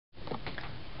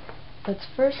Let's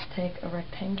first take a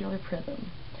rectangular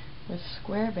prism with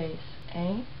square base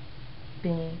A,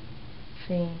 B,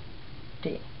 C,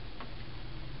 D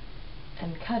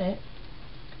and cut it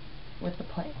with a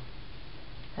plane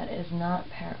that is not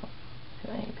parallel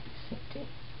to A, B, C, D.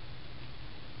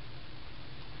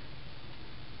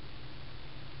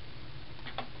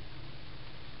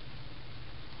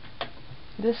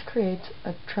 This creates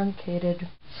a truncated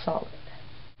solid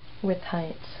with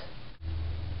heights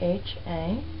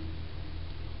HA,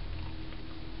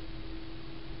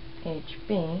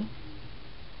 HB,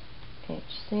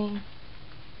 HC,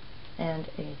 and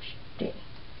HD.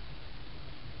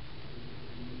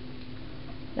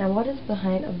 Now what is the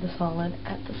height of the solid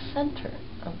at the center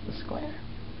of the square?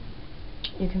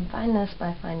 You can find this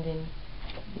by finding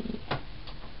the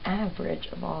average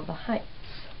of all the heights,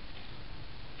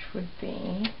 which would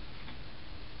be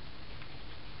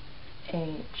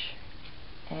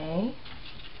HA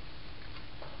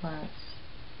plus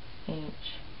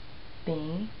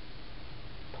HB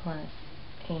plus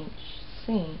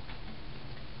HC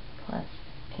plus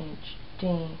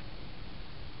HD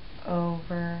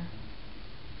over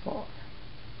 4.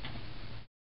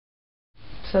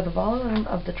 So the volume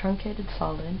of the truncated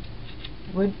solid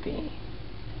would be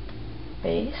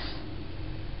base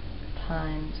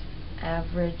times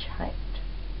average height.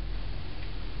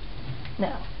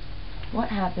 Now, what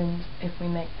happens if we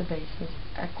make the bases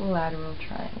equilateral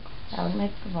triangles? That would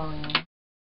make the volume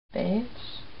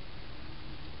base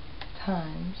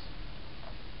times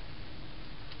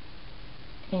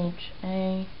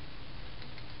HA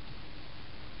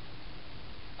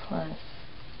plus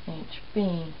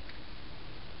HB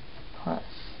plus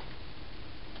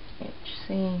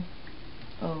HC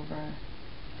over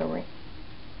 3.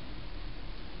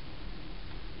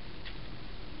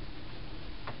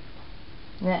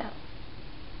 Now,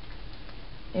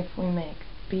 if we make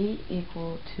B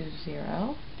equal to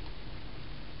 0,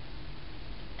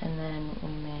 and then we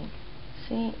make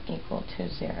C equal to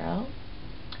 0,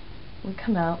 we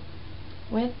come out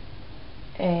with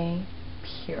a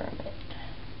pyramid.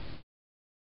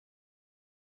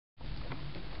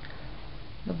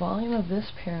 The volume of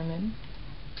this pyramid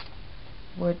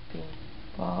would be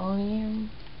volume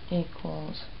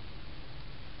equals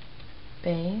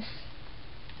base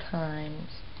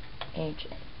times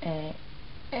HA,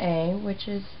 which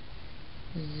is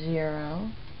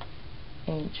 0,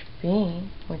 HB,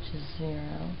 which is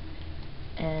 0,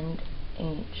 and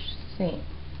HC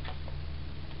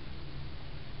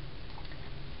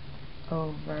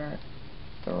over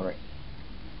 3,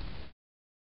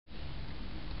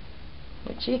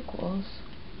 which equals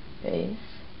base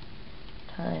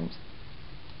times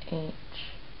H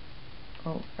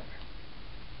over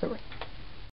 3.